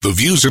The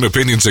views and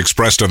opinions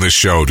expressed on this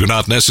show do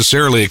not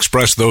necessarily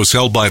express those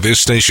held by this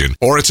station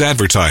or its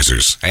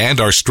advertisers and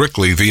are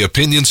strictly the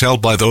opinions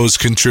held by those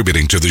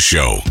contributing to the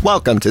show.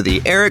 Welcome to the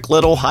Eric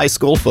Little High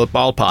School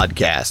Football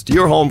Podcast,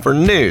 your home for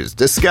news,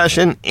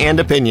 discussion,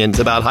 and opinions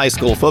about high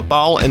school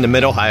football in the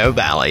Mid-Ohio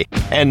Valley.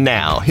 And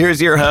now,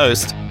 here's your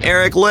host,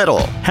 Eric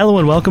Little. Hello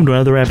and welcome to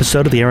another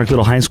episode of the Eric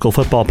Little High School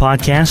Football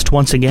Podcast.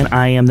 Once again,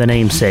 I am the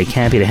namesake.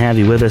 Happy to have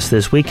you with us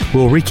this week.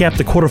 We'll recap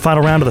the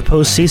quarterfinal round of the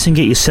postseason,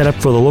 get you set up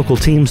for the local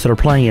teams that are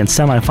playing in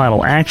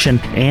semifinal action,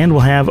 and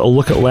we'll have a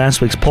look at last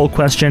week's poll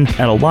question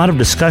and a lot of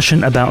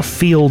discussion about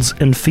fields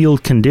and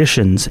field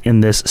conditions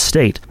in this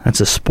state.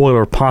 That's a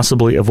spoiler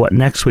possibly of what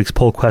next week's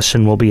poll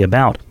question will be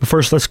about. But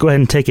first, let's go ahead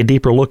and take a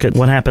deeper look at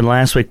what happened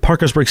last week.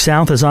 Parkersburg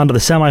South is on to the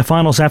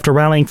semifinals after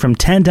rallying from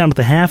 10 down to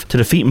the half to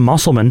defeat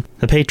Musselman.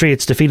 The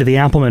Patriots defeated the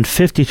Applemen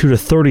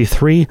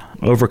 52-33,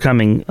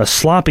 overcoming a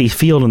sloppy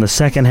field in the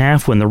second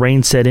half when the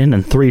rain set in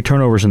and 3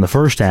 turnovers in the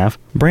first half.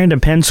 Brandon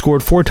Penn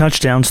scored 4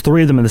 touchdowns,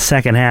 3 of them in the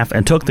second half,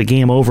 and took the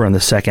game over in the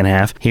second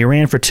half. He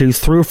ran for 2,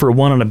 threw for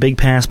 1 on a big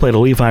pass play to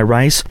Levi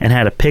Rice, and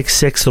had a pick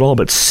 6 that all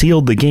but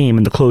sealed the game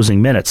in the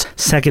closing minutes.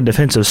 Second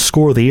defensive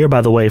score of the year,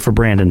 by the way, for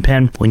Brandon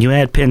Penn. When you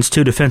add Penn's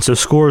 2 defensive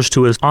scores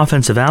to his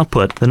offensive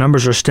output, the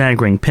numbers are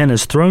staggering. Penn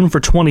has thrown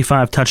for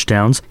 25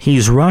 touchdowns,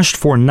 he's rushed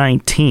for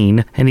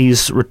 19, and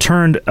he's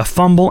returned a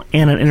fumble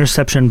and an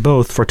interception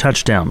both for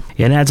touchdown.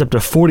 It adds up to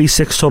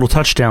 46 total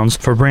touchdowns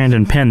for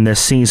Brandon Penn this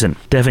season.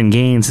 Devin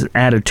Gaines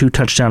added 2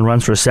 touchdown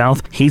runs for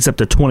South. He's up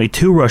to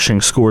 22 rushing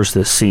scores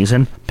this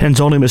season.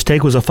 Penn's only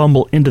mistake was a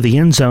fumble into the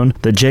end zone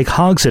that Jake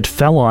Hogsett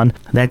fell on.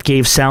 That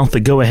gave South the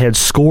go-ahead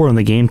score in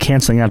the game,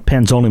 canceling out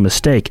Penn's only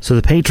mistake. So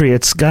the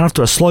Patriots got off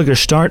to a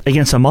sluggish start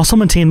against a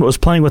Musselman team that was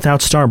playing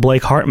without star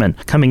Blake Hartman.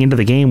 Coming into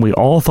the game, we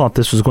all thought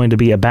this was going to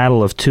be a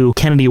battle of 2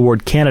 Kennedy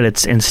Award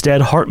candidates.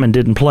 Instead, Hartman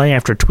didn't play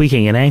after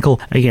tweaking an ankle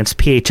against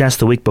PHS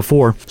the week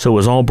before, so it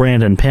was all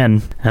Brandon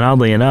Penn. And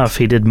oddly enough,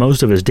 he did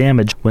most of his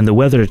damage when the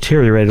weather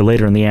deteriorated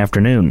later in the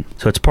afternoon.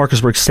 So it's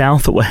Parkersburg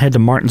South that will head to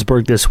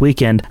Martinsburg this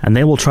weekend, and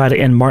they will try to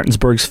end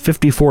Martinsburg's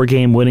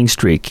 54-game winning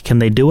streak. Can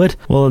they do it?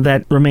 Well,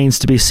 that remains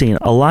to be seen.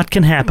 A lot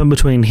can happen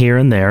between here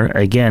and there.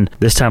 Again,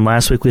 this time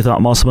last week we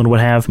thought Musselman would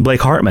have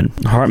Blake Hartman.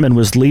 Hartman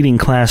was leading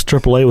Class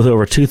AAA with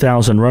over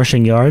 2,000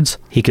 rushing yards.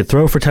 He could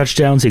throw for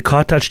touchdowns. He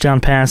caught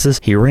touchdown passes.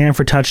 He ran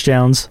for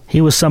touchdowns.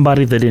 He was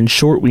somebody that, in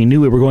short, we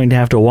knew we were going to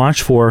have to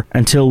watch for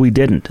until we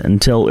didn't,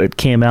 until it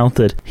came out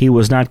that he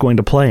was not going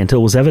to play, until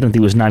it was evident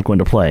he was not going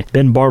to play.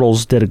 Ben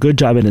Bartles did a good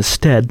job in his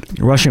stead,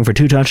 rushing for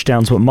 2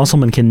 touchdowns, but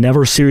Musselman can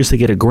never seriously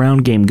get a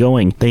ground game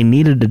going. They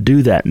needed to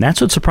do that, and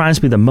that's what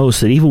surprised me the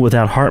most, that even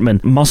without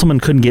Hartman, Musselman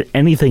couldn't get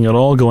anything at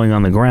all going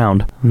on the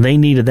ground. They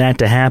needed that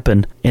to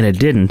happen, and it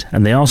didn't,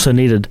 and they also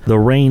needed the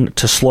rain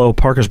to slow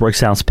Parkersburg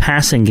South's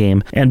passing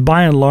game, and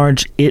by and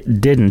large,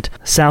 it didn't.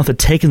 South had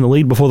taken the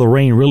lead before the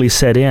rain really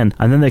set in,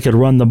 and then they could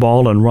run the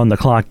ball and run the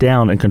clock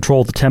down and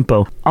control the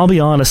tempo. I'll be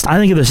honest, I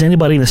think if there's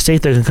anybody in the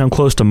state that can come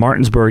close to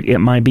Martinsburg, it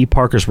might be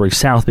Parkersburg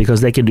South,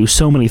 because they can do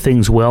so many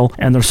things well,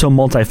 and they're so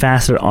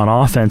multifaceted on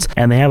offense,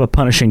 and they have a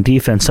punishing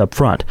defense up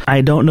front.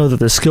 I don't know that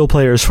the skill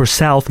players for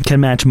South can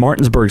match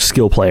Martinsburg's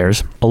skill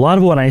players. A lot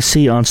of what I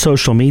see on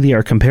social media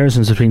are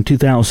comparisons between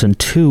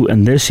 2002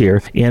 and this year.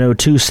 In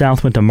 2002,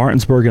 South went to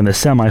Martinsburg in the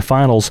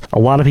semifinals. A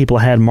lot of people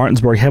had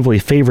Martinsburg heavily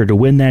favored to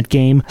win that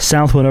game.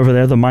 South went over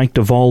there. The Mike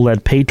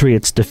Duvall-led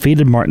Patriots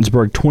defeated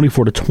Martinsburg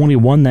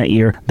 24-21 that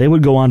year. They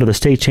would go on to the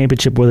state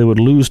championship where they would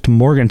lose to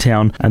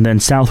Morgantown, and then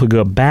South would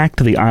go back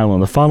to the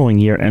island the following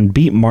year and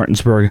beat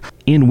Martinsburg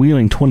in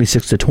Wheeling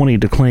 26-20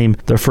 to claim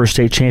their first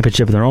state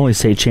championship and their only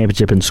state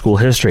championship in school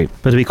history.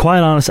 But to be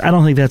quite honest, I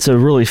don't think that's a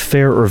really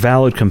fair or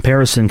valid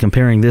comparison,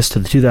 comparing this to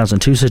the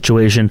 2002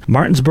 situation.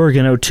 Martinsburg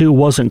in 2002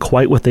 wasn't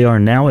quite what they are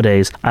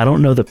nowadays. I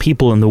don't know that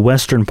people in the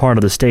western part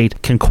of the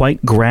state can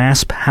quite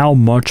grasp how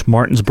much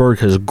Martinsburg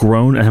has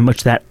grown and how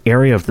much that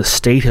area of the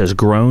state has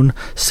grown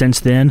since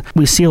then.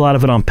 We see a lot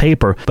of it on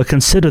paper, but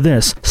consider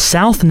this.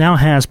 South now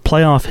has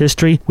playoff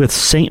history with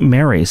St.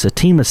 Mary's, a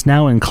team that's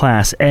now in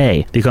Class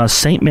A, because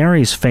St.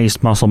 Mary's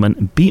faced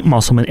Musselman, beat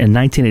Musselman in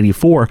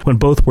 1984 when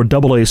both were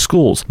AA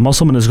schools.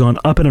 Musselman has gone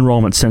up in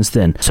enrollment since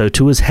then. So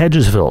too is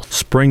Hedgesville.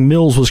 Spring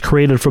Mills was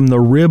created from the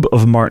rib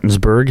of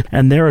Martinsburg,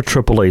 and they're a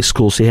AAA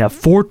school. So you have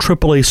 4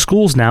 AAA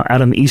schools now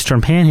out in the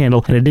Eastern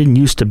Panhandle, and it didn't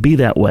used to be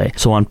that way.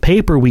 So on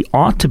paper, we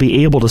ought to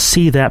be able to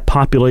see that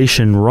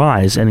population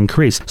rise and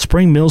increase.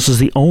 Spring Mills is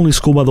the only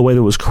school, by the way,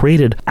 that was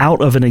created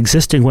out of an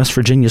existing West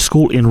Virginia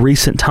school in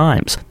recent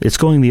times. It's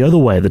going the other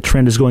way. The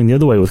trend is going the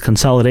other way, with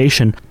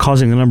consolidation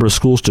causing the number of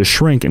schools to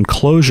shrink and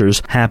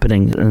closures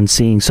happening, and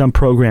seeing some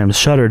programs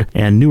shuttered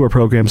and newer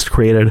programs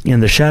created in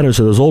the shadows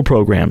of those old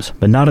programs,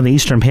 but not in the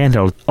Eastern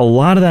Panhandle. A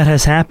lot of that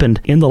has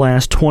happened in the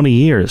last 20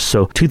 years.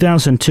 So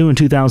 2002 and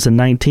 2003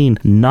 2019,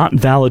 not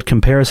valid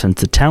comparisons.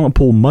 The talent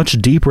pool much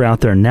deeper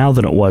out there now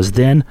than it was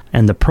then,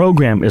 and the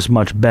program is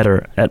much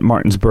better at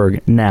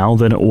Martinsburg now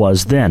than it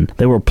was then.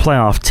 They were a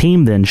playoff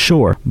team then,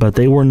 sure, but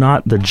they were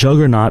not the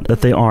juggernaut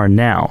that they are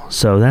now.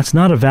 So that's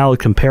not a valid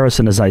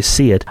comparison as I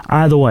see it.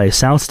 Either way,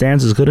 South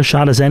stands as good a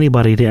shot as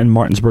anybody to end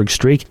Martinsburg's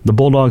streak. The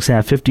Bulldogs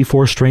have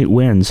 54 straight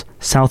wins.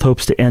 South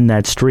hopes to end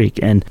that streak.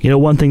 And you know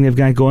one thing they've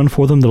got going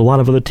for them that a lot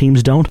of other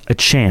teams don't? A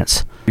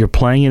chance. You're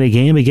playing in a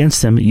game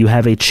against them, you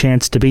have a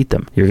chance to beat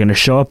them. You're going to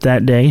show up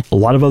that day. A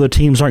lot of other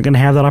teams aren't going to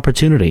have that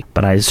opportunity,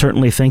 but I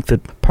certainly think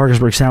that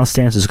Parkersburg South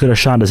stands as good a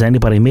shot as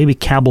anybody. Maybe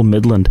Cabell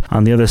Midland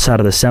on the other side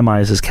of the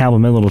semis, as Cabell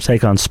Midland will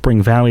take on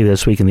Spring Valley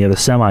this week in the other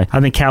semi.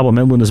 I think Cabell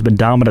Midland has been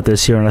dominant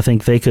this year, and I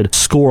think they could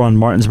score on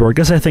Martinsburg,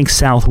 as I think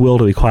South will,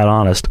 to be quite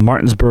honest.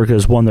 Martinsburg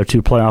has won their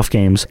 2 playoff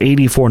games,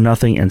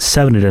 84-0 and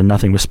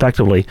 70-0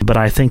 respectively, but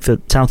I think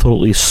that South will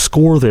at least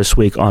score this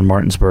week on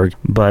Martinsburg.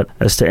 But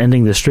as to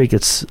ending the streak,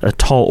 it's a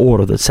tall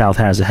order that South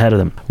has ahead of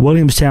them.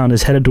 Williamstown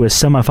is headed to a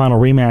semifinal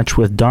rematch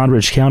with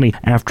Doddridge County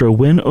after a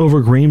win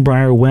over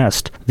Greenbrier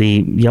West.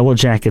 The Yellow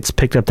Jackets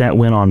picked up that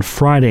win on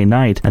Friday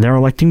night, and they're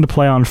electing to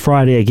play on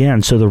Friday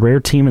again, so the rare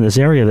team in this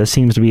area that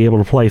seems to be able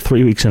to play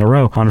 3 weeks in a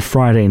row on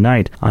Friday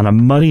night on a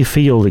muddy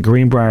field at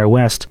Greenbrier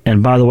West.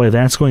 And by the way,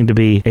 that's going to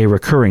be a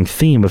recurring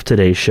theme of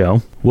today's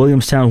show.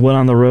 Williamstown went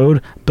on the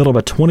road, built up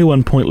a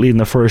 21-point lead in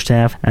the first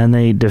half, and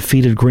they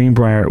defeated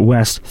Greenbrier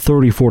West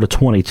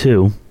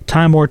 34-22.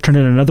 Ty Moore turned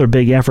in another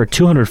big effort,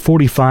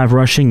 245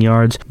 rushing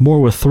yards,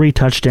 Moore with 3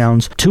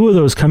 touchdowns, 2 of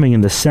those coming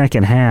in the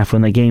second half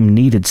when the game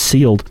needed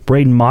sealed.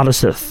 Braden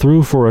Modisett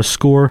threw for a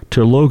score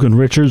to Logan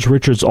Richards.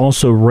 Richards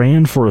also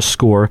ran for a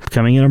score,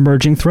 becoming an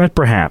emerging threat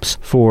perhaps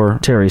for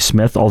Terry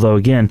Smith, although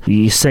again,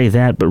 you say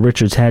that, but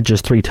Richards had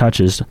just 3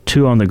 touches,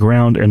 2 on the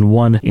ground and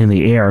 1 in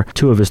the air.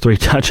 2 of his 3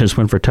 touches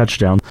went for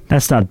touchdowns.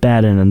 That's not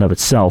bad in and of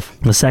itself.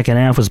 The second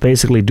half was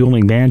basically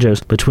dueling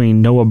banjos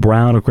between Noah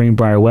Brown of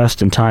Greenbrier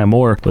West and Ty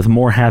Moore, with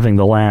Moore having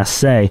the last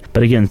say.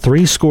 But again,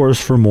 3 scores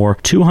for Moore,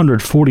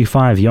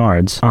 245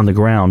 yards on the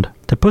ground.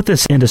 To put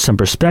this into some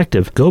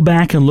perspective, go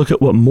back and look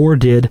at what Moore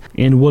did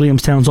in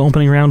Williamstown's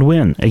opening round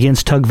win.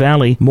 Against Tug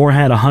Valley, Moore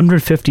had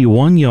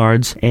 151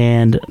 yards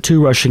and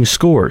 2 rushing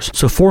scores.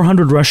 So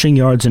 400 rushing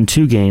yards in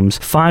 2 games,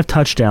 5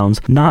 touchdowns.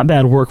 Not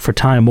bad work for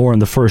Ty Moore in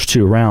the first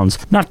 2 rounds.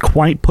 Not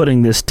quite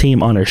putting this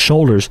team on his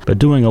shoulders, but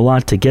doing a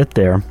lot to get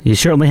there. You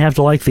certainly have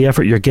to like the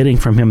effort you're getting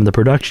from him and the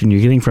production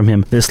you're getting from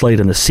him this late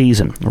in the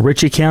season.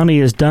 Ritchie County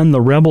has done the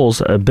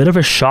Rebels a bit of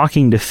a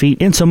shocking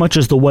defeat in so much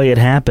as the way it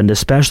happened,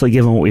 especially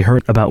given what we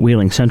heard about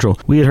Wheeling Central.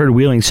 We had heard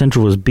Wheeling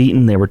Central was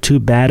beaten. They were too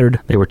battered.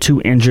 They were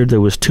too injured.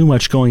 There was too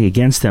much going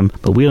against them.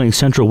 But Wheeling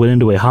Central went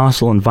into a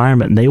hostile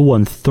environment, and they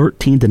won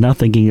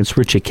 13-0 against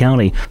Ritchie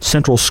County.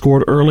 Central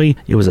scored early.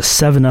 It was a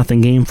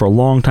 7-0 game for a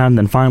long time.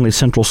 Then finally,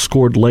 Central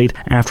scored late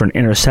after an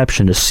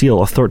interception to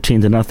seal a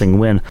 13-0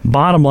 win.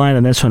 Bottom line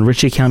in this one,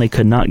 Ritchie County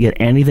could not get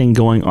anything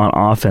going on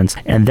offense,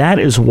 and that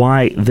is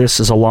why this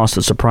is a loss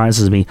that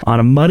surprises me. On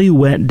a muddy,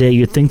 wet day,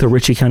 you'd think the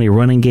Ritchie County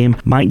running game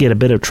might get a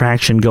bit of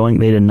traction going.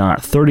 They did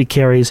not. 30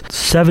 carries,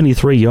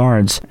 73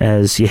 yards,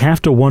 as you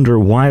have to wonder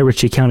why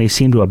Ritchie County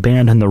seemed to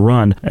abandon the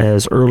run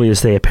as early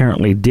as they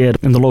apparently did.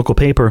 In the local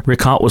paper, Rick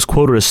Hott was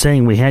quoted as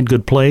saying, "We had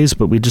good plays,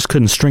 but we just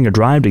couldn't string a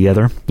drive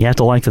together." You have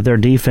to like that their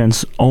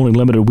defense only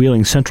limited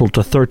Wheeling Central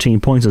to 13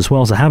 points as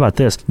well. So how about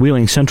this?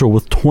 Wheeling Central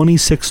with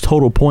 26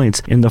 total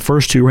points in the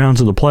first 2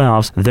 rounds of the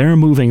playoffs. They're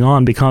moving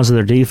on because of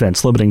their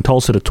defense, limiting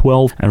Tulsa to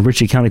 12 and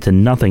Ritchie County to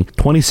nothing.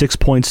 26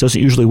 points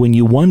doesn't usually win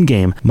you 1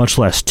 game, much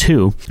less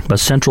 2, but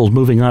Central's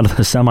moving on to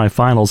the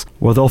semifinals,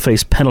 where they'll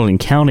face Pendleton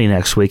County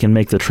next week and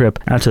make the trip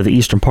out to the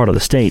eastern part of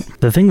the state.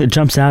 The thing that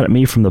jumps out at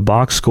me from the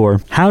box score,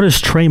 how does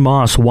Trey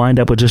Moss wind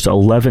up with just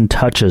 11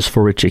 touches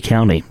for Ritchie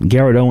County?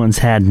 Garrett Owens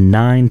had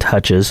 9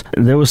 touches.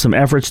 There was some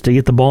efforts to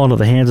get the ball into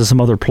the hands of some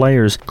other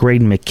players.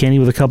 Graydon McKinney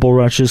with a couple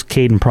rushes,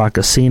 Caden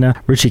Procasina.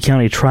 Ritchie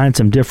County tried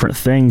some different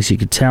things, you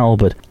could tell,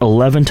 but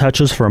 11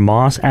 touches for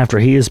Moss after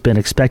he has been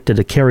expected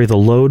to carry the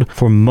load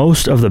for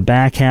most of the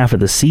back half of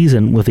the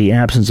season with the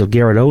absence of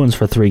Garrett Owens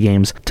for 3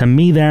 games. To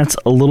me, that's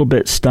a little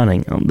bit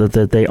stunning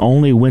that they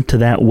only went to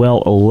that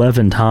well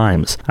 11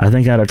 times. I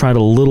think I'd have tried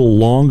a little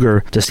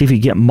longer to see if you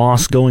get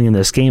Moss going in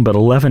this game, but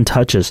 11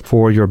 touches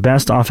for your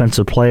best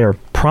offensive player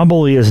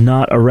probably is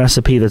not a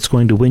recipe that's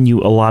going to win you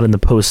a lot in the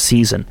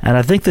postseason. And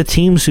I think the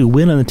teams who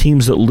win and the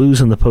teams that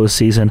lose in the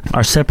postseason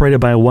are separated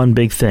by one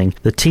big thing.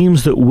 The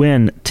teams that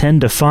win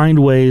tend to find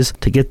ways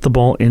to get the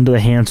ball into the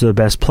hands of their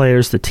best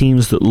players. The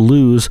teams that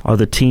lose are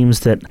the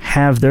teams that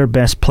have their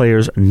best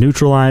players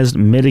neutralized,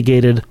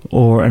 mitigated,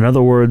 or in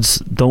other words,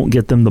 don't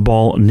get them the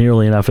ball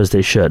nearly enough as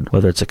they should,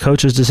 whether it's a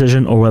coach's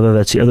decision or whether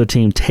that's the other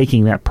team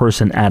taking that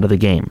person out of the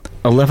game.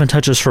 11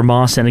 touches for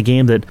Moss in a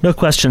game that, no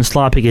question,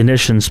 sloppy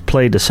conditions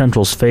played to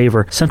Central's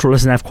favor. Central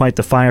doesn't have quite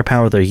the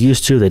firepower they're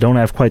used to. They don't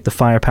have quite the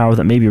firepower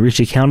that maybe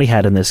Ritchie County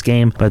had in this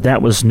game, but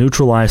that was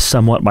neutralized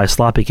somewhat by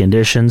sloppy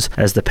conditions,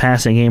 as the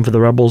passing game for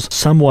the Rebels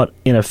somewhat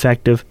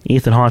ineffective.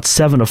 Ethan Hott,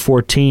 7 of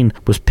 14,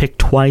 was picked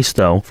twice,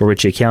 though, for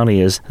Ritchie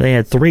County, as they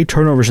had 3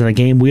 turnovers in the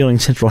game. Wheeling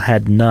Central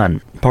had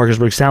none.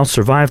 Parkersburg South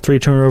survived 3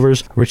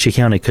 turnovers. Ritchie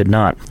County could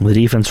not. The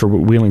defense for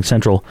Wheeling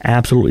Central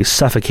absolutely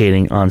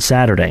suffocating on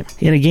Saturday.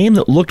 In a game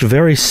that looked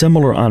very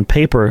similar on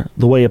paper,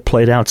 the way it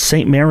played out,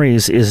 St.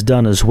 Mary's is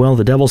done as well.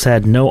 The Devils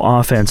had no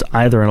offense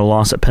either in a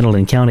loss at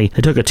Pendleton County.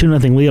 They took a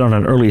 2-0 lead on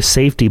an early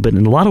safety, but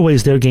in a lot of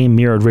ways their game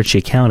mirrored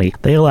Ritchie County.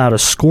 They allowed a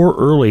score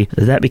early.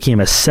 That became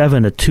a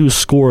 7-2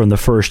 score in the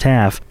first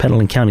half.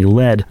 Pendleton County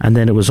led, and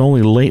then it was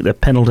only late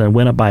that Pendleton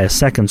went up by a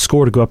second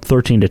score to go up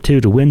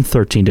 13-2 to win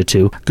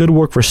 13-2. Good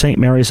work for St.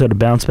 Mary's to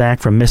bounce back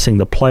from missing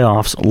the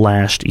playoffs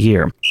last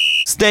year.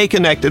 Stay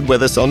connected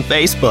with us on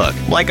Facebook.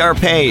 Like our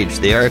page,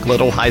 the Eric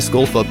Little High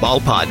School Football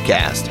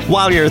Podcast.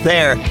 While you're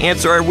there,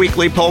 answer our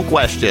weekly poll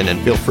question and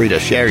feel free to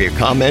share your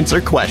comments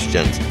or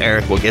questions.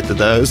 Eric will get to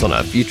those on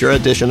a future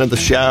edition of the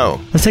show.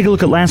 Let's take a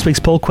look at last week's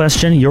poll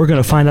question. You're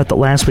going to find out that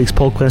last week's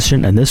poll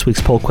question and this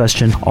week's poll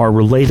question are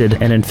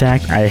related. And in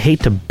fact, I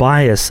hate to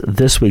bias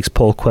this week's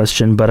poll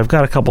question, but I've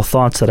got a couple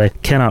thoughts that I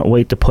cannot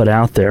wait to put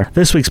out there.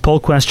 This week's poll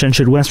question: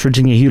 should West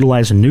Virginia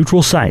utilize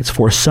neutral sites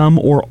for some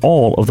or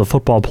all of the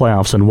football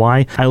playoffs, and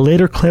why? I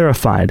later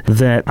clarified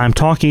that I'm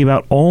talking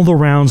about all the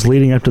rounds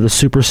leading up to the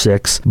Super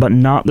 6, but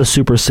not the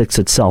Super 6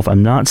 itself.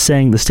 I'm not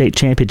saying the state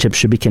championship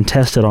should be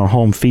contested on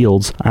home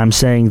fields. I'm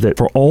saying that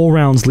for all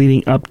rounds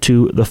leading up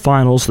to the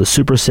finals, the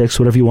Super 6,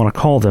 whatever you want to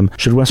call them,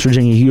 should West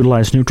Virginia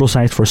utilize neutral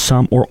sites for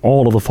some or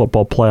all of the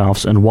football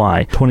playoffs, and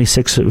why?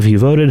 26 of you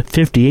voted,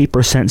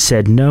 58%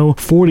 said no,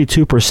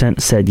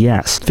 42% said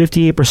yes.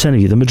 58%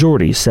 of you, the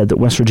majority, said that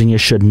West Virginia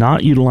should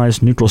not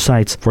utilize neutral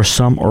sites for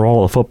some or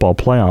all of the football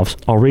playoffs.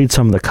 I'll read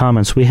some of the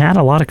comments. We had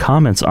a lot of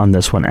comments on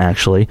this one,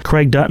 actually.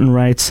 Craig Dutton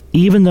writes,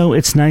 even though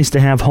it's nice to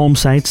have home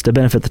sites to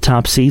benefit the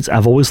top seeds,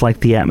 I've always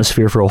liked the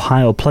atmosphere for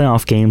Ohio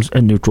playoff games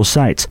at neutral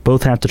sites.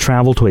 Both have to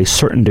travel to a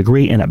certain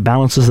degree, and it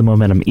balances the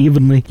momentum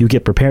evenly. You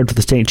get prepared for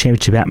the state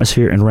championship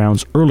atmosphere in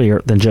rounds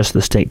earlier than just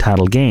the state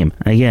title game.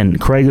 Again,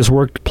 Craig has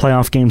worked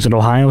playoff games in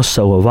Ohio,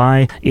 so have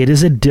I. It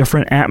is a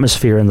different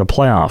atmosphere in the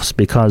playoffs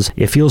because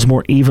it feels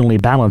more evenly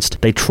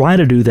balanced. They try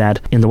to do that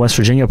in the West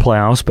Virginia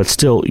playoffs, but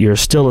still, you're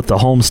still at the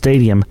home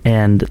stadium,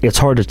 and it's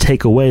hard to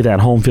take away that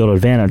home field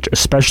advantage,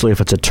 especially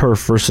if it's a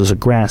turf versus a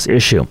grass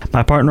issue.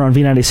 My partner on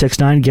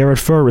V96.9, Garrett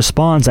Furr,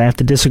 responds, I have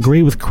to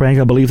disagree with Craig.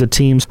 I believe the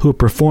teams who have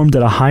performed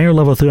at a higher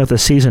level throughout the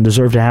season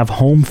deserve to have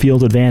home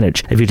field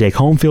advantage. If you take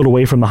home field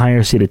away from the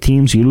higher seeded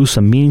teams, you lose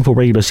some meaningful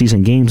regular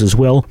season games as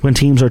well when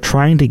teams are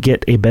trying to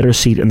get a better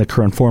seed in the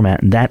current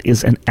format. And that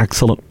is an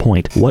excellent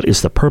point. What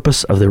is the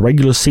purpose of the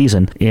regular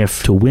season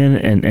if to win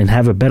and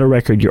have a better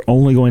record, you're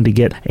only going to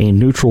get a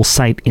neutral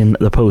site in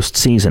the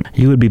postseason?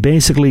 You would be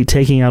basically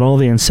taking out all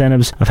the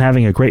incentives of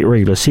having a great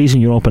regular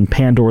season. You open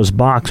Pandora's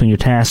box when you're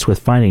tasked with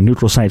finding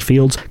neutral site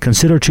fields.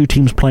 Consider 2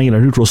 teams playing at a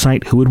neutral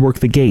site. Who would work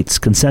the gates,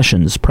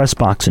 concessions, press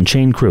box, and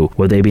chain crew?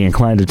 Would they be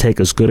inclined to take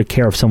as good a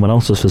care of someone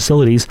else's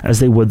facilities as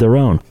they would their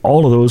own?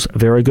 All of those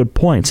very good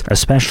points,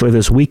 especially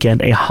this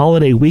weekend, a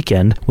holiday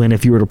weekend, when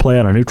if you were to play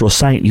on a neutral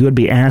site, you would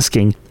be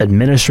asking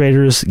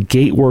administrators,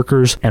 gate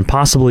workers, and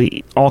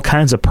possibly all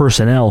kinds of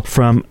personnel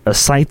from a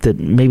site that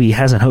maybe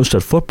hasn't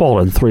hosted football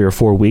in 3 or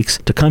 4 weeks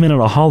to come in on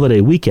a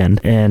holiday weekend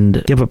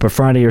and give up a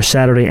Friday or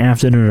Saturday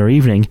afternoon or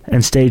evening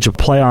and stage a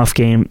playoff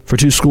game for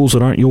 2 schools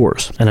that aren't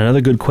yours. And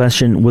another good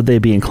question, would they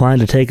be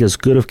inclined to take as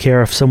good of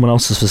care of someone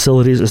else's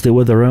facilities as they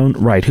would their own?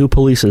 Right, who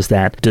polices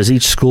that? Does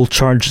each school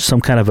charge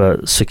some kind of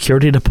a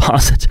security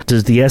deposit?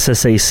 Does the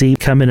SSAC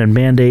come in and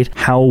mandate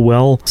how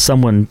well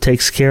someone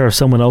takes care of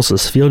someone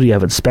else's field? Do you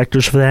have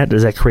inspectors for that?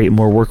 Does that create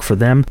more work for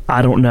them?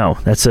 I don't know.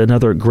 That's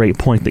another great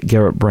point that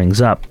Garrett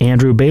brings up.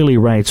 Andrew Bailey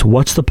writes,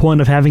 what's the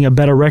point of having a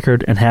better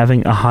record and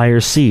having a higher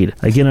seed?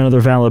 Again,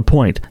 another valid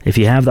point. If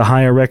you have the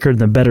higher record and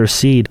the better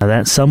seed,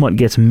 that somewhat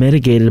gets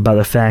mitigated by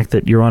the fact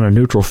that you're on a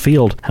neutral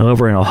field.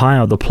 However, in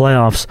Ohio, the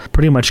playoffs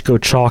pretty much go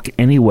chalk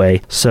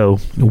anyway. So,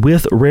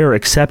 with rare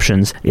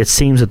exceptions, it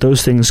seems that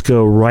those things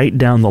go right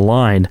down the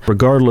line,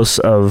 regardless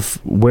of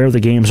where the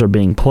games are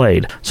being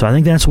played. So I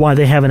think that's why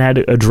they haven't had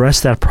to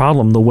address that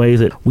problem the way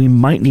that we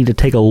might need to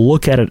take a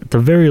look at it, at the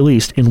very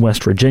least, in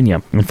West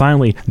Virginia. And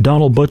finally,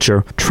 Donald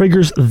Butcher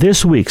triggers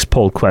this week's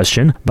poll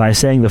question by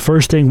saying the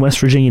first thing West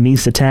Virginia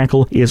needs to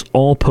tackle is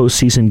all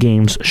postseason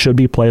games should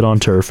be played on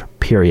turf,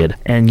 period.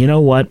 And you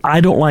know what?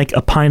 I don't like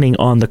opining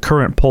on the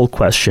current poll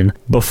question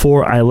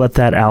before I let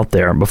that out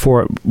there,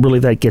 before really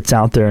that gets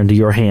out there into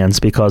your hands,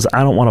 because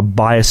I don't want to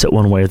bias it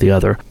one way or the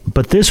other.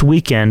 But this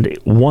weekend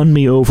won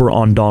me over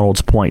on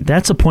Donald's point.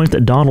 That's a point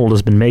that Donald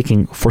has been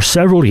making for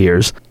several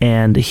years,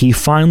 and he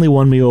finally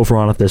won me over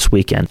on it this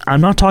weekend.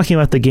 I'm not talking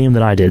about the game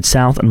that I did,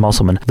 South and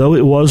Musselman. Though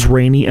it was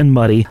rainy and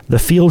muddy, the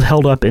field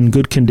held up in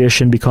good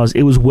condition because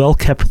it was well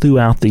kept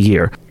throughout the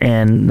year.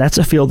 And that's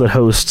a field that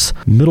hosts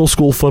middle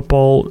school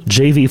football,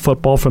 JV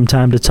football from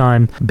time to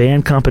time.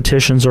 Band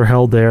competitions are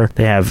held there.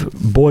 They have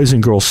boys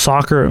and girls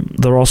soccer.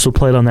 They're also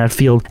played on that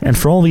field. And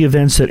for all the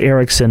events that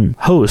Erickson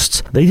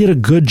hosts, they did a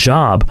good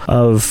job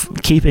of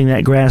keeping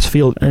that grass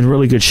field in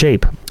really good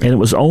shape. And it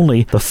was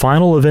only the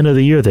final event of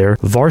the year there,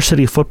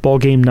 varsity football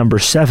game number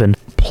 7,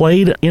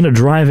 played in a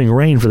driving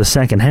rain for the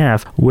second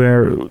half,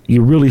 where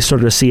you really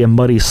started to see a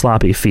muddy,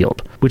 sloppy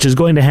field, which is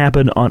going to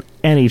happen on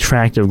any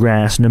tract of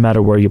grass, no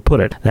matter where you put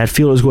it. That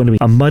field is going to be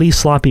a muddy,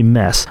 sloppy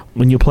mess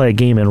when you play a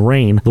game in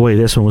rain the way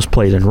this one was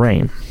played in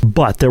rain.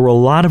 But there were a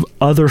lot of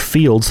other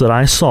fields that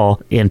I saw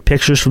in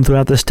pictures from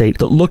throughout the state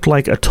that looked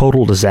like a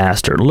total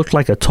disaster, looked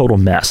like a total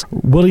mess.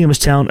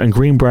 Williamstown and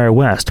Greenbrier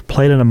West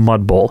played in a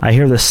mud bowl. I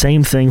hear the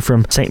same thing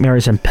from St.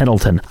 Mary's and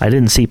Pendleton. I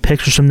didn't see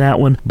pictures from that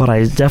one, but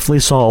I definitely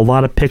saw a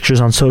lot of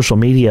pictures on social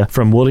media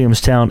from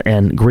Williamstown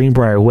and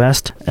Greenbrier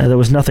West. There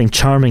was nothing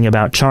charming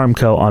about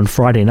Charmco on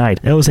Friday night.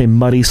 It was a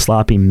muddy,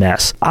 sloppy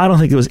mess. I don't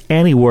think it was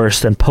any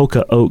worse than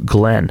Poca Oak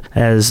Glen,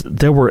 as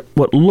there were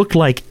what looked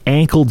like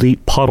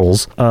ankle-deep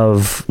puddles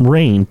of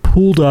rain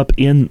pooled up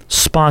in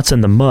spots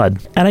in the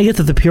mud. And I get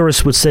that the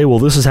purists would say, well,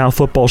 this is how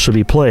football should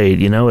be played.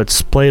 You know,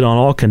 it's played on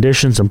all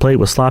conditions and played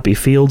with sloppy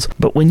fields.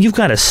 But when you've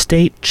got a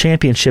state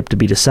championship to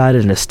be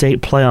decided and a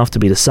state playoff to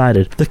be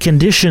decided, the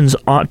conditions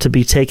ought to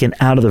be taken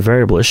out of the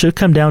variable. It should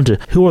come down to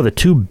who are the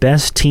two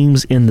best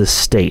teams in the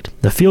state.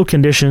 The field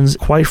conditions,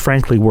 quite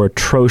frankly, were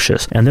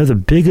atrocious, and they're the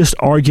biggest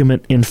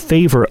argument in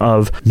favor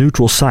of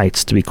neutral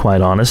sites, to be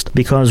quite honest,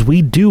 because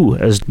we do,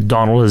 as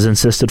Donald has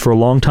insisted for a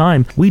long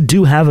time, we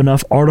do have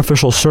enough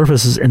artificial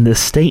surfaces in this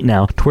state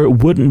now to where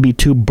it wouldn't be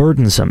too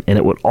burdensome, and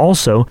it would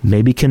also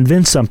maybe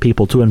convince some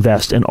people to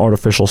invest in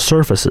artificial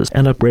surfaces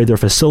and upgrade their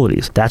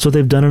facilities. That's what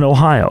they've done in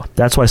Ohio.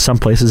 That's why some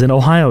places in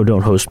Ohio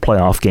don't host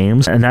playoff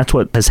games, and that's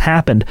what has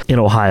happened in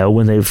Ohio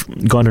when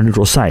they've gone to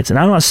neutral sites. And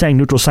I'm not saying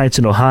neutral sites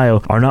in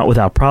Ohio are not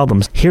without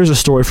problems. Here's a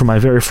story from my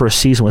very first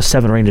season with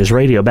Seven Rangers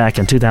Radio back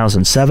in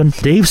 2007.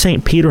 Dave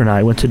St. Peter and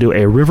I went to do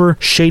a River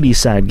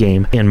Shadyside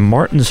game in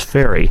Martins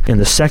Ferry in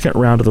the second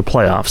round of the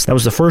playoffs. That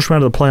was the first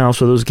round of the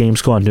playoffs where those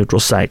games go on neutral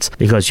sites,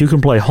 because you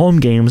can play home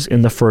games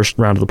in the first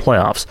round of the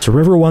playoffs. So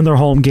River won their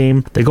home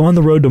game. They go on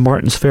the road to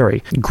Martins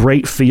Ferry.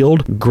 Great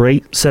field,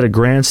 great set of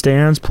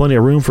grandstands, plenty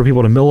of room for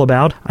people to mill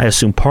about. I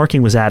assume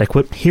parking was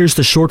adequate. Here's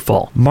the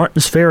shortfall.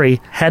 Martins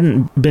Ferry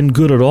hadn't been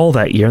good at all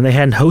that year, and they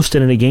hadn't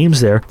hosted any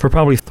games there for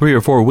probably 3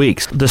 or 4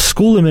 weeks. The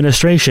school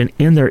administration,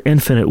 in their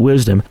infinite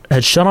wisdom,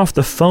 had shut off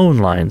the phone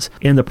lines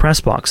in the press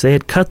box. They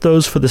had cut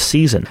those for the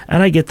season.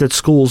 And I get that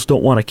schools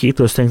don't want to keep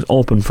those things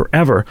open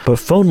forever, but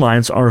phone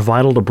lines are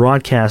vital to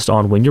broadcast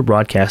on when you're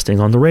broadcasting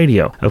on the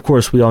radio. Of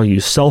course, we all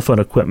use cell phone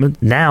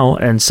equipment now,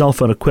 and cell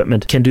phone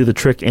equipment can do the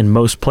trick in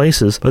most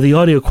places, but the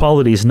audio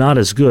quality is not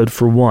as good,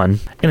 for one.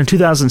 And in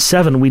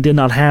 2007, we did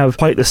not have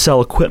quite the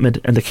cell equipment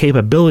and the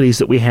capabilities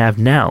that we have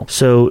now.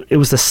 So it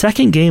was the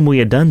second game we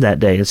had done that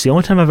day. It's the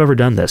only time I've ever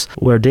done this,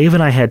 where Dave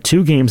and I had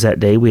 2 games that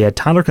day. We had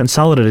Tyler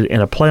Consolidated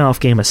in a playoff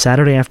game a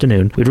Saturday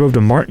afternoon. We drove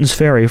to Martins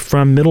Ferry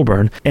from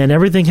Middleburn, and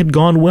everything had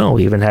gone well.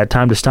 We even had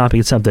time to stop and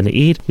get something to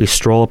eat. We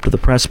stroll up to the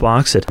press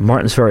box at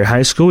Martins Ferry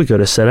High School. We go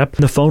to set up.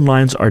 The phone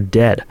lines are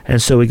dead.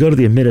 And so we go to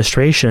the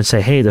administration and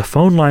say, hey, the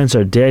phone lines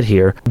are dead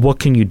here. What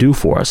can you do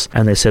for us?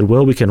 And they said,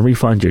 well, we can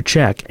refund your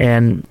check.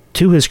 And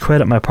to his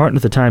credit, my partner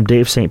at the time,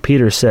 Dave St.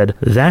 Peter, said,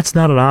 that's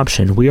not an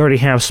option. We already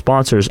have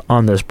sponsors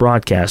on this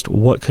broadcast.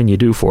 What can you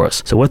do for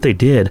us? So what they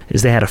did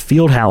is they had a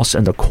field house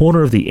in the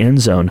corner of the end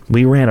zone.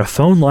 We ran a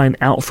phone line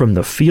out from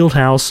the field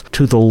house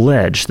to the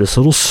ledge, this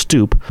little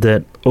stoop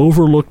that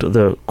overlooked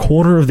the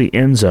corner of the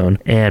end zone,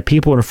 and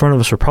people in front of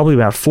us were probably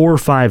about 4 or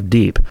 5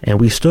 deep, and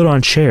we stood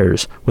on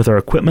chairs with our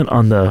equipment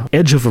on the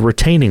edge of a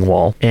retaining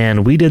wall,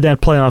 and we did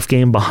that playoff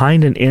game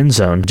behind an end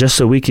zone just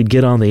so we could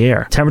get on the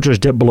air. Temperatures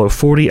dipped below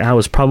 40. I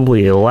was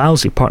probably a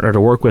lousy partner to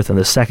work with in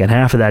the second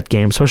half of that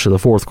game, especially the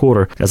fourth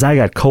quarter, because I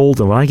got cold,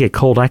 and when I get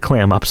cold, I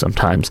clam up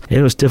sometimes.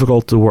 It was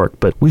difficult to work,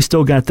 but we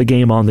still got the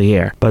game on the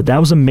air. But that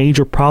was a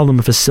major problem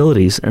in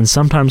facilities, and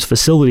sometimes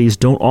facilities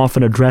don't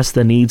often address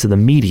the needs of the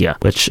media,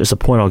 which is a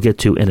point I'll get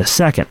to in a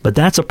second. But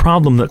that's a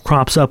problem that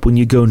crops up when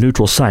you go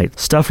neutral site.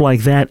 Stuff like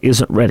that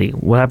isn't ready.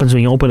 What happens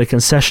when you open a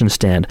concession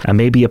stand and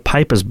maybe a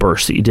pipe has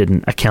burst that you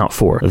didn't account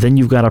for? Then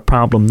you've got a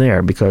problem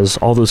there, because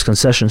all those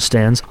concession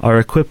stands are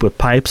equipped with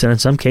pipes and in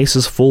some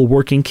cases full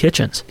working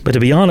kitchens. But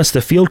to be honest,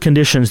 the field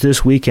conditions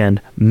this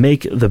weekend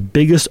make the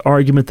biggest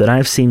argument that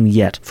I've seen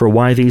yet for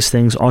why these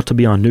things ought to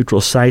be on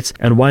neutral sites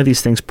and why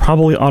these things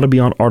probably ought to be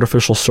on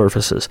artificial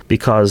surfaces,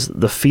 because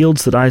the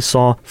fields that I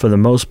saw for the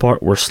most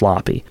part were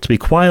sloppy. To be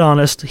quite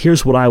honest,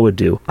 here's what I would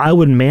do. I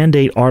would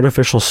mandate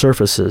artificial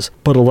surfaces,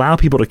 but allow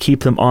people to keep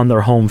them on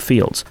their home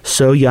fields.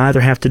 So you either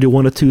have to do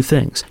one of 2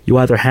 things. You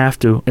either have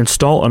to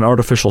install an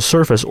artificial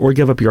surface or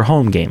give up your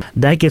home game.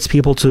 That gets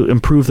people to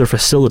improve their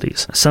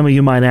facilities. Some of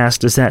you might ask,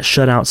 does that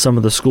shut out some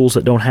of the schools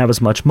that don't have as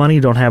much money,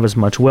 don't have as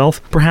much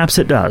wealth? Perhaps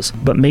it does,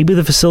 but maybe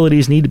the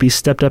facilities need to be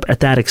stepped up at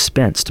that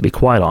expense, to be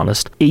quite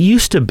honest. It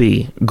used to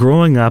be,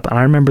 growing up, and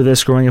I remember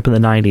this growing up in the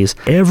 90s,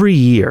 every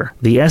year,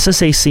 the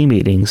SSAC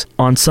meetings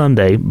on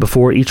Sunday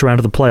before each round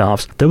of the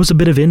playoffs, there was a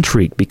bit of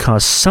intrigue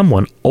because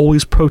someone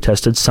always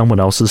protested someone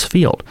else's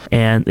field.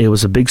 And it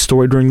was a big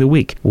story during the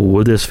week.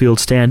 Would this field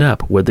stand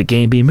up? Would the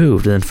game be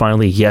moved? And then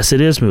finally, yes, it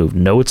is moved.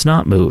 No, it's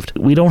not moved.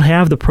 We don't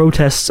have the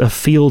protests of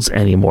fields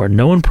anymore.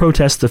 No one protests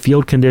test the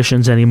field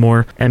conditions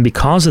anymore, and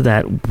because of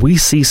that, we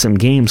see some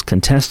games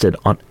contested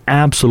on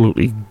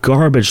absolutely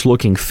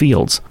garbage-looking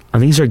fields.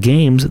 And these are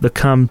games that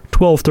come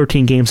 12,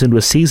 13 games into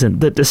a season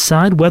that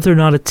decide whether or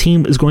not a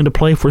team is going to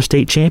play for a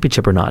state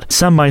championship or not.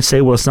 Some might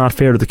say, well, it's not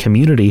fair to the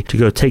community to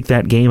go take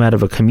that game out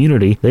of a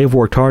community. They've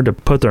worked hard to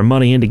put their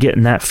money into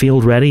getting that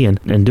field ready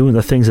and doing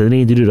the things that they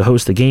need to do to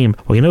host the game.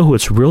 Well, you know who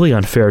it's really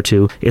unfair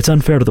to? It's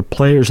unfair to the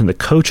players and the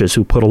coaches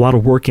who put a lot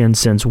of work in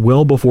since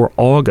well before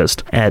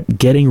August at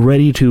getting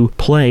ready to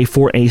play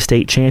for a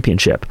state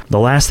championship. The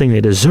last thing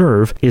they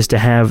deserve is to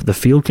have the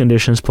field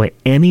conditions play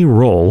any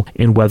role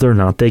in whether or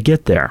not they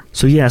get there.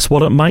 So yes,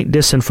 while it might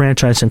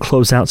disenfranchise and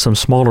close out some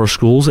smaller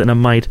schools, and it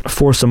might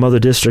force some other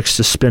districts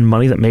to spend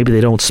money that maybe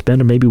they don't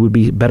spend or maybe would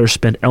be better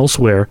spent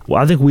elsewhere,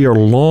 well, I think we are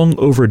long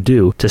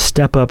overdue to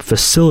step up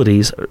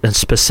facilities, and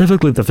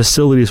specifically the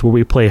facilities where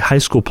we play high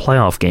school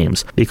playoff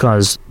games,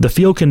 because the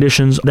field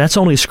conditions, that's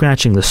only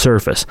scratching the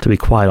surface, to be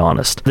quite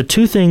honest. The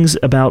two things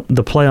about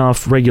the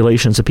playoff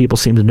regulations that people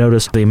seem to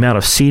notice, the amount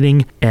of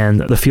seating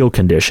and the field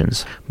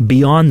conditions.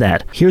 Beyond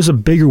that, here's a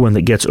bigger one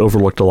that gets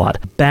overlooked a lot.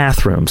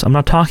 Bathrooms. I'm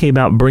not talking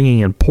about bringing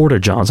in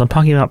porta-johns. I'm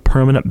talking about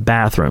permanent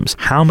bathrooms.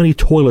 How many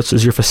toilets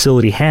does your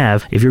facility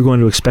have if you're going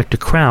to expect a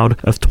crowd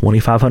of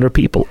 2,500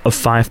 people, of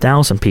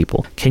 5,000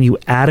 people? Can you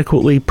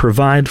adequately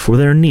provide for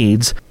their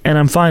needs? And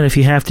I'm fine if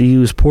you have to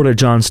use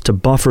porta-johns to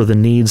buffer the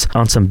needs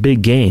on some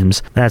big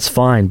games. That's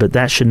fine, but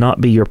that should not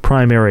be your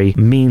primary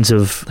means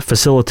of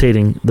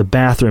facilitating the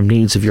bathroom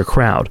needs of your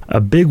crowd. A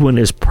big one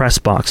is press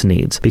box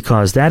needs,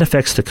 because that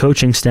affects the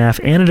coaching staff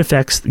and it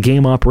affects the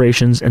game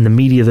operations and the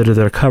media that are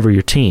there to cover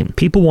your team.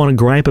 People want to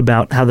gripe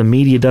about how the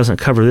media doesn't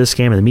cover this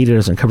game and the media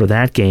doesn't cover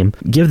that game.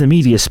 Give the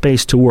media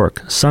space to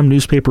work. Some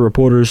newspaper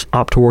reporters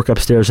opt to work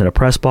upstairs in a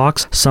press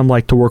box. Some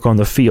like to work on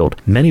the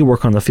field. Many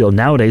work on the field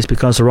nowadays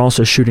because they're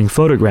also shooting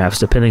photographs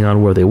depending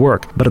on where they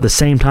work. But at the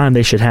same time,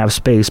 they should have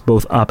space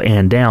both up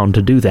and down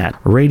to do that.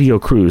 Radio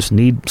crews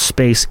need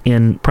space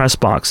in press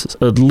boxes,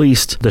 at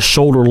least the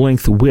shoulder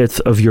length width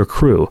of your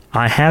crew.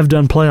 I have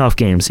done playoff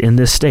games in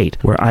this state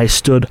where I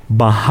stood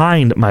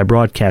behind my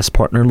broadcast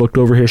partner and looked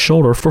over his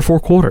shoulder for 4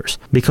 quarters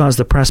because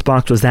the press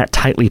box was that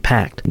tightly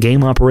packed.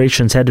 Game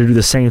operations had to do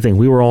the same thing.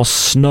 We were all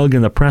snug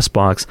in the press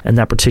box in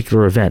that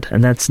particular event,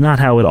 and that's not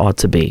how it ought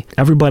to be.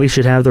 Everybody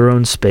should have their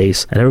own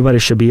space, and everybody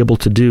should be able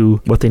to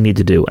do what they need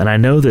to do. And I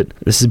know that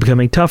this is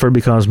becoming tougher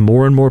because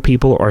more and more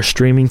people are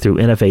streaming through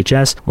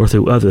NFHS or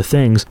through other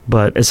things,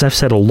 but as I've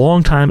said a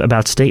long time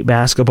about state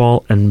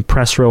basketball and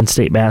press row and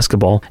state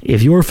basketball,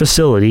 if your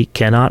facility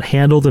cannot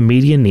handle the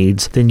media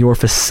needs, then your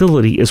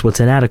facility is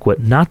what's inadequate,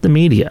 not the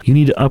media. You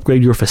need to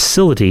upgrade your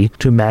facility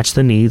to match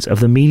the needs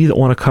of the media that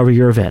want to cover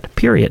your event,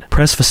 period.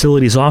 Press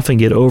facilities often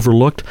get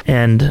overlooked,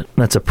 and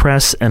that's a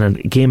press and a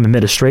game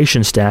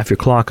administration staff, your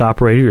clock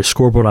operator, your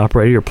scoreboard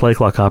operator, your play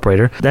clock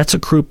operator. That's a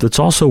group that's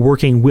also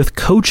working with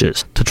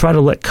coaches to try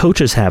to let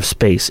coaches have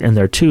space in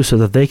there too so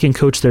that they can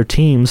coach their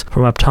teams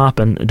from up top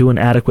and do an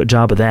adequate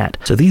job of that.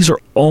 So these are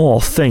all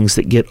things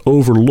that get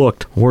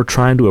overlooked when we're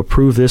trying to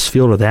approve this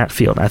field or that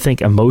field. I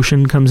think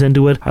emotion comes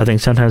into it. I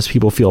think sometimes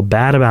people feel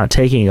bad about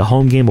taking a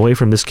home game away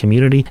from this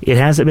community. It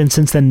hasn't been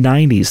since the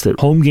 90s that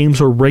home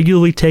games were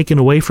regularly taken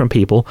away from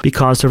people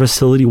because their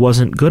facility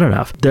wasn't good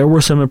enough. There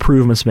were some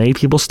improvements made.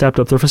 People stepped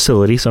up their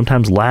facility.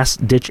 Sometimes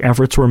last-ditch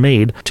efforts were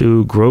made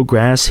to grow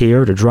grass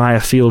here, to dry a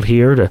field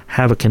here, to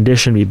have a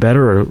condition be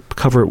better, or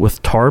cover it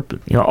with tarp,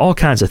 all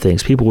kinds of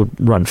things. People would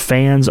run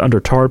fans under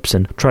tarps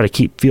and try to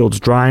keep fields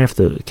dry if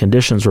the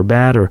conditions were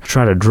bad, or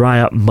try to dry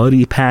up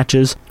muddy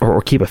patches,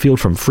 or keep a field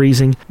from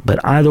freezing.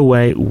 But either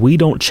way, we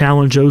don't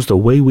challenge those the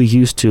way we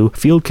used to.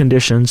 Field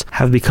conditions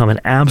have become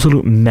an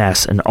absolute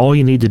mess, and all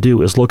you need to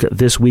do is look at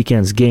this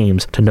weekend's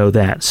games to know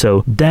that.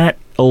 So that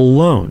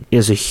alone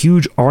is a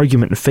huge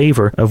argument in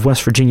favor of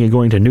West Virginia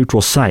going to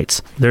neutral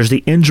sites. There's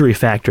the injury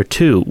factor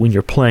too when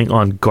you're playing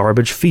on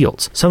garbage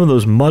fields. Some of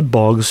those mud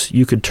bogs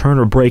you could turn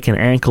or break an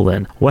ankle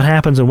in. What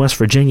happens when West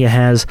Virginia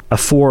has a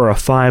 4 or a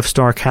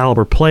 5-star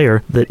caliber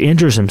player that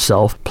injures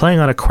himself playing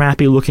on a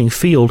crappy looking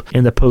field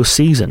in the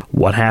postseason?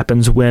 What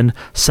happens when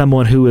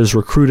someone who is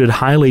recruited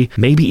highly,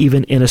 maybe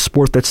even in a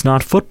sport that's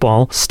not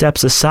football,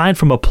 steps aside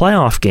from a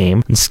playoff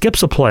game and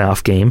skips a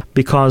playoff game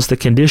because the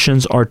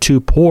conditions are too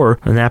poor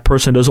and that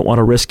person doesn't want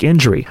to risk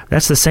injury?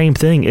 That's the same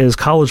thing as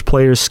college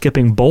players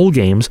skipping bowl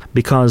games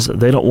because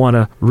they don't want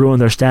to ruin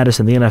their status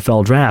in the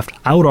NFL draft.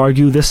 I would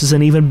argue this is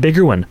an even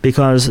bigger one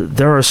because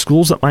there are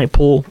schools that might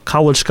pull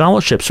college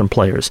scholarships from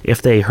players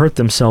if they hurt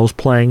themselves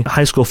playing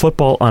high school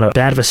football on a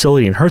bad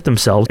facility and hurt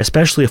themselves,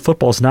 especially if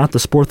football is not the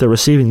sport they're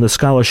receiving the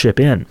scholarship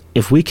in.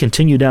 If we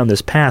continue down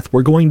this path,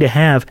 we're going to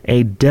have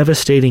a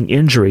devastating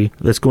injury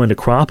that's going to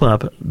crop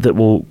up that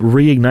will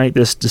reignite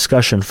this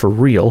discussion for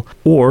real,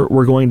 or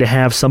we're going to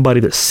have somebody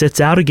that sits sits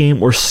out a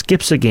game or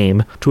skips a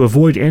game to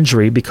avoid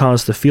injury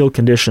because the field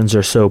conditions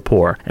are so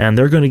poor. And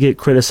they're going to get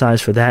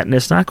criticized for that, and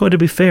it's not going to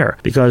be fair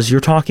because you're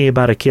talking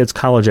about a kid's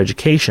college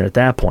education at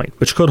that point,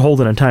 which could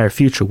hold an entire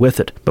future with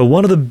it. But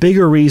one of the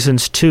bigger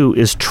reasons, too,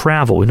 is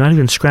travel. We've not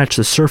even scratched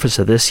the surface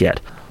of this yet.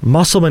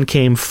 Musselman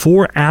came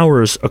 4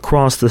 hours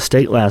across the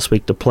state last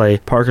week to play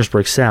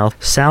Parkersburg South.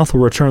 South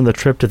will return the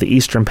trip to the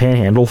Eastern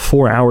Panhandle,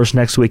 4 hours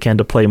next weekend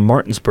to play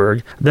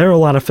Martinsburg. There are a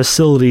lot of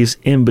facilities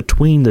in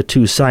between the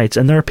two sites,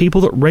 and there are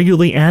people that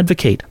regularly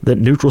advocate that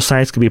neutral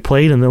sites can be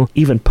played, and they'll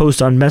even post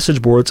on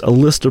message boards a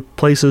list of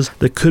places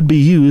that could be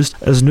used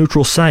as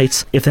neutral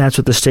sites if that's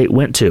what the state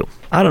went to.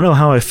 I don't know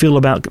how I feel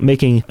about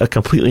making a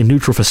completely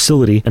neutral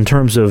facility in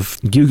terms of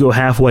you go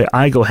halfway,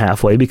 I go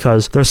halfway,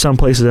 because there's some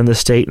places in the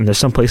state, and there's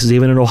some places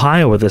even in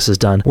Ohio where this is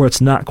done, where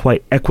it's not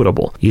quite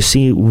equitable. You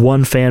see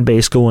one fan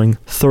base going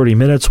 30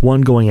 minutes,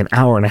 one going an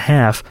hour and a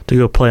half to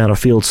go play on a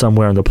field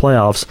somewhere in the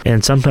playoffs,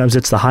 and sometimes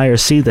it's the higher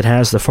seed that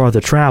has the farther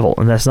travel,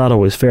 and that's not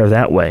always fair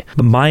that way.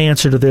 But my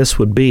answer to this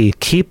would be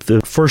keep the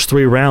first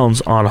 3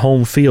 rounds on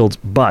home fields,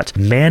 but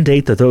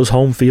mandate that those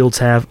home fields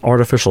have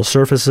artificial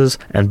surfaces,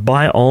 and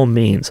by all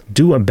means,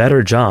 do a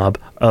better job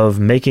of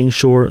making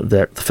sure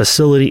that the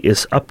facility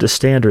is up to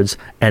standards,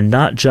 and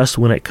not just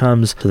when it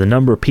comes to the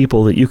number of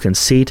people that you can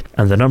seat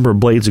and the number of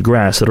blades of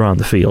grass that are on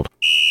the field.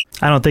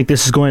 I don't think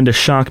this is going to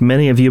shock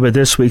many of you, but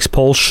this week's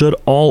poll: should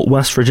all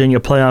West Virginia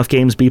playoff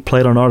games be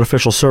played on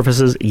artificial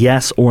surfaces?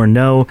 Yes or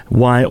no?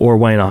 Why or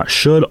why not?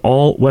 Should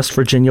all West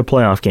Virginia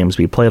playoff games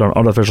be played on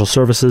artificial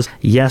surfaces?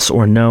 Yes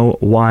or no?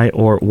 Why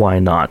or why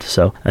not?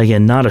 So,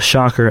 again, not a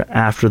shocker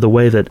after the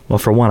way that, well,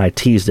 for one, I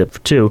teased it. For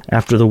two,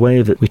 after the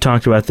way that we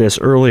talked about this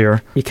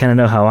earlier, you kind of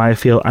know how I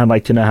feel. I'd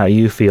like to know how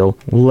you feel.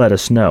 Let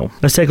us know.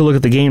 Let's take a look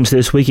at the games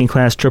this week in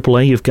Class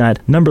AAA. You've got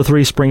number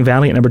 3 Spring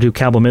Valley at number 2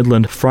 Cabell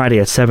Midland Friday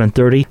at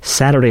 7:30.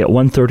 Saturday at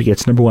 1:30,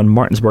 it's number 1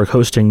 Martinsburg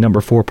hosting number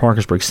 4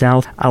 Parkersburg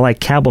South. I like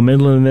Cabell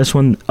Midland in this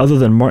one. Other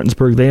than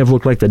Martinsburg, they have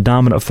looked like the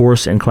dominant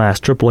force in Class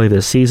AAA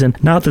this season.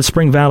 Not that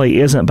Spring Valley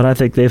isn't, but I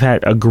think they've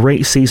had a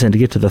great season to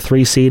get to the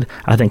 3 seed.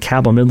 I think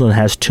Cabell Midland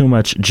has too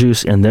much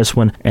juice in this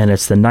one, and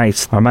it's the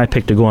Knights are my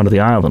pick to go onto the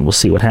island. We'll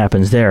see what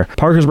happens there.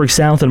 Parkersburg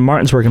South and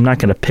Martinsburg, I'm not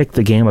going to pick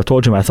the game. I've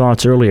told you my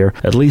thoughts earlier.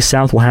 At least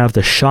South will have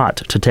the shot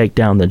to take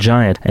down the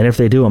Giant, and if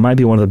they do, it might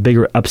be one of the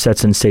bigger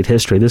upsets in state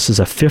history. This is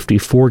a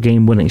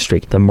 54-game winning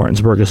streak that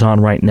Martinsburg is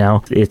on right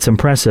now. It's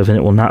impressive, and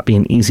it will not be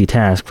an easy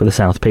task for the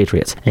South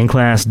Patriots. In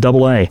Class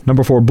AA,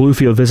 number 4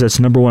 Bluefield visits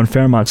number 1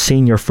 Fairmont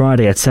Senior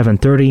Friday at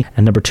 7:30,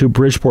 and number 2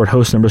 Bridgeport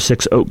hosts number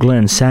 6 Oak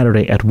Glen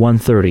Saturday at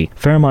 1:30.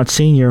 Fairmont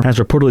Senior has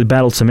reportedly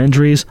battled some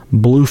injuries.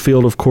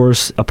 Bluefield, of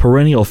course, a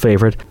perennial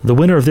favorite. The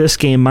winner of this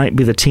game might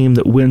be the team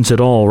that wins it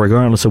all,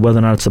 regardless of whether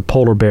or not it's the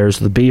Polar Bears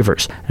or the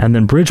Beavers. And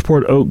then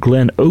Bridgeport Oak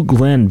Glen. Oak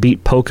Glen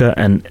beat Poca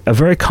in a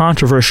very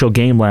controversial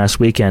game last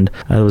weekend.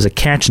 There was a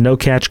catch, no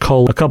catch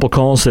call, a couple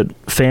calls that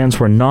fans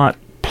were not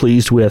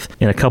pleased with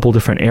in a couple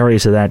different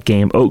areas of that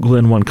game. Oak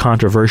Glen won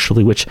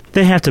controversially, which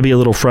they have to be a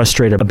little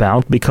frustrated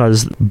about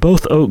because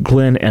both Oak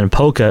Glen and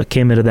Poca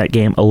came into that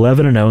game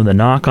 11-0. The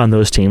knock on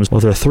those teams,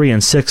 well, they're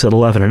 3-6 at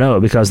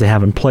 11-0 because they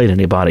haven't played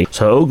anybody.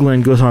 So Oak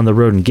Glen goes on the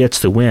road and gets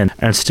the win,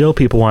 and still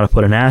people want to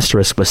put an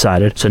asterisk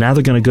beside it. So now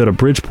they're going to go to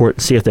Bridgeport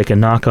and see if they can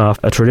knock off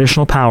a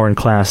traditional power in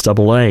Class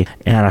AA,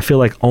 and I feel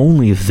like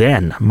only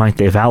then might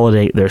they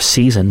validate their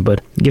season.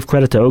 But give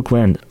credit to Oak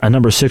Glen, a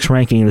number 6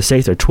 ranking in the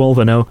state. They're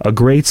 12-0, a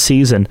great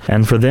season.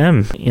 And for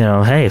them,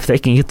 hey, if they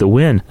can get the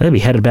win, they'll be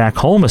headed back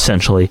home,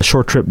 essentially. A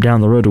short trip down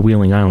the road to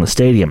Wheeling Island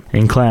Stadium.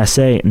 In Class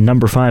A,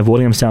 number 5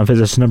 Williamstown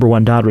visits number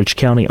 1 Doddridge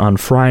County on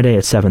Friday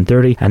at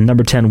 7:30, and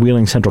number 10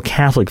 Wheeling Central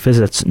Catholic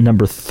visits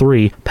number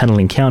 3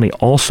 Pendleton County,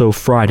 also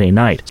Friday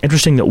night.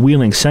 Interesting that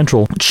Wheeling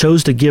Central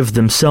chose to give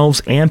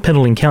themselves and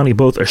Pendleton County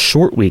both a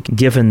short week,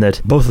 given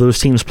that both of those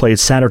teams played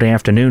Saturday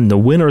afternoon. The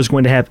winner is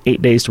going to have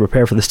 8 days to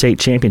prepare for the state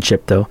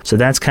championship, though, so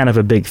that's kind of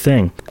a big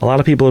thing. A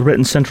lot of people have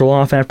written Central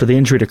off after the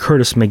injury to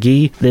Curtis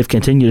McGee. They've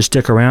continued to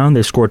stick around.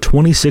 They've scored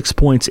 26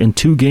 points in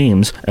 2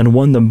 games and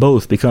won them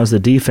both because the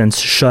defense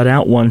shut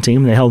out one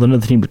team and they held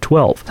another team to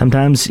 12.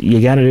 Sometimes you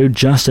got to do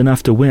just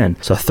enough to win.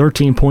 So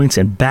 13 points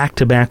in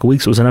back-to-back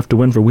weeks was enough to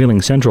win for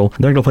Wheeling Central.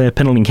 They're going to play a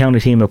Pendleton County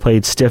team that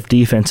played stiff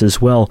defense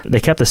as well. They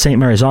kept the St.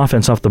 Mary's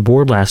offense off the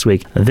board last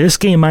week. This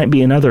game might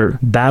be another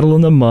battle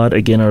in the mud.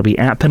 Again, it'll be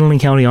at Pendleton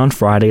County on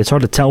Friday. It's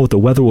hard to tell what the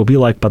weather will be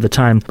like by the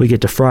time we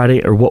get to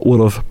Friday or what would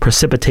have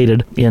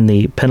precipitated in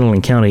the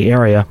Pendleton County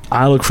area.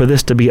 I look for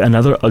this to be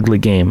another ugly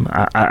game.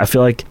 I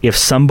feel like if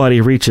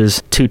somebody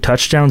reaches 2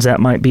 touchdowns, that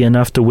might be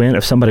enough to win.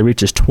 If somebody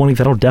reaches 20,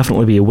 that'll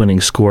definitely be a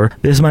winning score.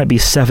 This might be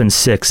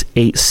 7-6,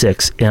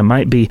 8-6, and it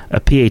might be a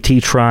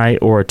PAT try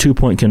or a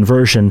 2-point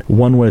conversion,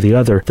 one way or the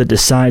other, that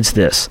decides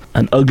this.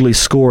 An ugly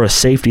score, a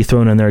safety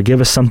thrown in there.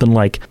 Give us something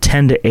like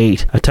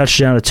 10-8, a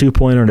touchdown, a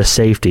 2-pointer, and a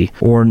safety,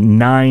 or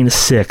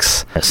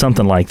 9-6,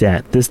 something like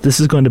that. This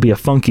is going to be a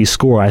funky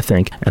score, I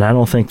think, and I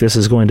don't think this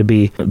is going to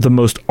be the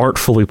most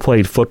artfully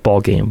played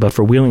football game. But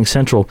for Wheeling Wheeling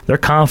Central, they're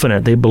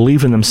confident. They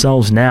believe in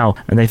themselves now,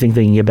 and they think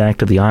they can get back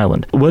to the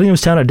island.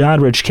 Williamstown at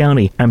Doddridge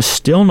County, I'm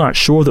still not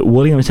sure that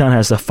Williamstown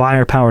has the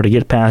firepower to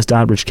get past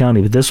Doddridge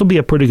County, but this will be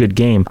a pretty good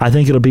game. I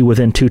think it'll be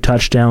within 2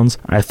 touchdowns.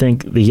 I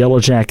think the Yellow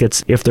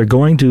Jackets, if they're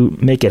going to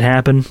make it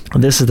happen,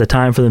 this is the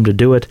time for them to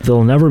do it.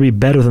 They'll never be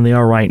better than they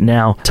are right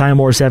now. Ty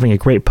Moore's having a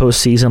great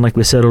postseason, like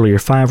we said earlier,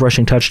 5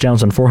 rushing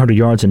touchdowns and 400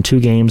 yards in 2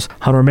 games.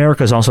 Hunter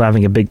America is also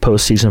having a big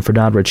postseason for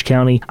Doddridge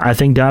County. I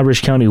think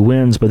Doddridge County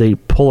wins, but they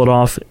pull it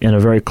off in a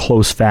very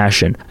close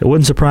fashion. It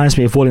wouldn't surprise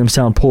me if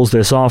Williamstown pulls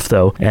this off,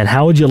 though. And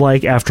how would you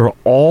like, after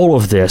all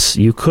of this,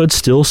 you could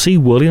still see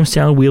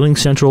Williamstown Wheeling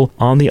Central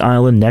on the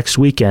island next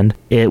weekend.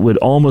 It would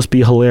almost be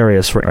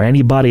hilarious for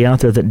anybody out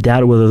there that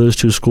doubted whether those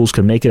two schools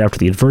could make it after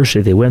the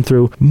adversity they went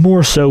through.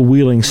 More so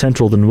Wheeling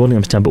Central than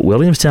Williamstown, but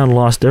Williamstown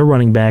lost their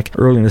running back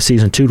early in the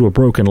season due to a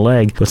broken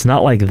leg. But it's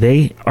not like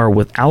they are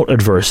without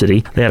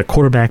adversity. They had a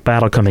quarterback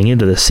battle coming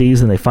into the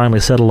season. They finally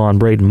settled on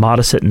Braden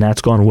Modisett, and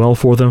that's gone well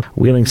for them.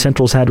 Wheeling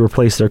Central's had to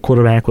replace their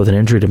quarterback with an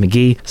injury to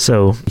McGee,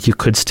 so you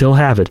could still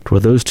have it where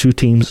those two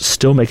teams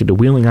still make it to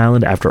Wheeling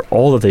Island after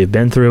all that they've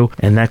been through,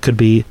 and that could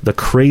be the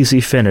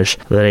crazy finish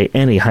that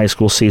any high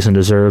school season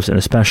deserves, and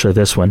especially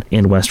this one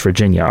in West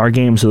Virginia. Our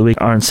games of the week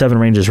are on 7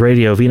 Ranges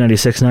Radio.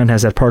 V96.9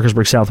 has that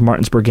Parkersburg South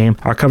Martinsburg game.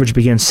 Our coverage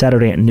begins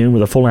Saturday at noon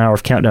with a full hour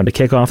of countdown to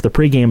kickoff. The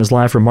pregame is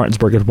live from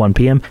Martinsburg at 1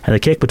 p.m. and the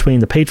kick between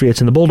the Patriots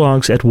and the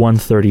Bulldogs at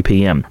 1:30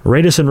 p.m.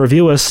 Rate us and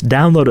review us.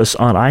 Download us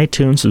on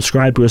iTunes.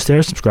 Subscribe to us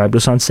there. Subscribe to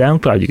us on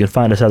SoundCloud. You can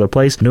find us other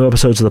place. New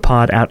episodes of the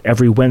pod out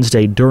every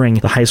Wednesday during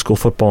the high school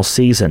football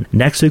season.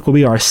 Next week will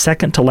be our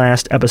second to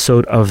last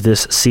episode of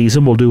this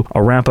season. We'll do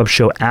a wrap-up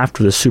show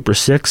after the Super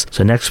 6.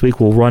 So next week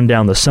we'll run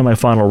down the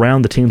semifinal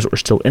round, the teams that were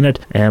still in it,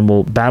 and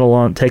we'll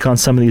take on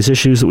some of these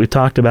issues that we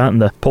talked about in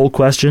the poll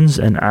questions.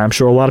 And I'm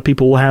sure a lot of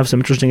people will have some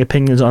interesting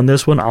opinions on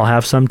this one. I'll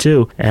have some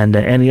too. And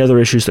any other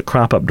issues that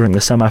crop up during the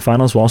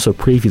semifinals, we'll also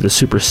preview the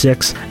Super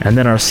 6. And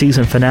then our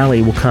season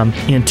finale will come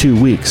in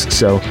 2 weeks.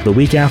 So the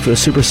week after the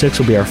Super 6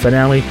 will be our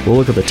finale. We'll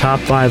look at the top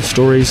 5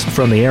 stories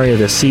from the area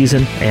this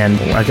season, and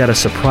I got a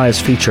surprise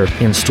feature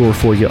in store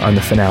for you on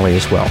the finale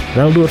as well.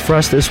 That'll do it for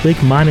us this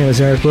week. My name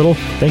is Eric Little.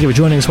 Thank you for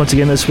joining us once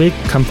again this week.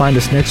 Come find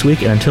us next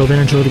week, and until then,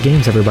 enjoy the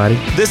games, everybody.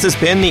 This has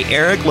been the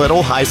Eric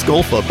Little High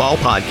School Football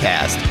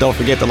Podcast. Don't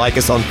forget to like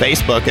us on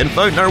Facebook and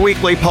vote in our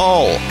weekly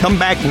poll. Come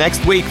back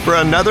next week for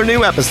another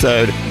new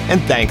episode,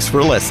 and thanks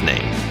for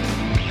listening.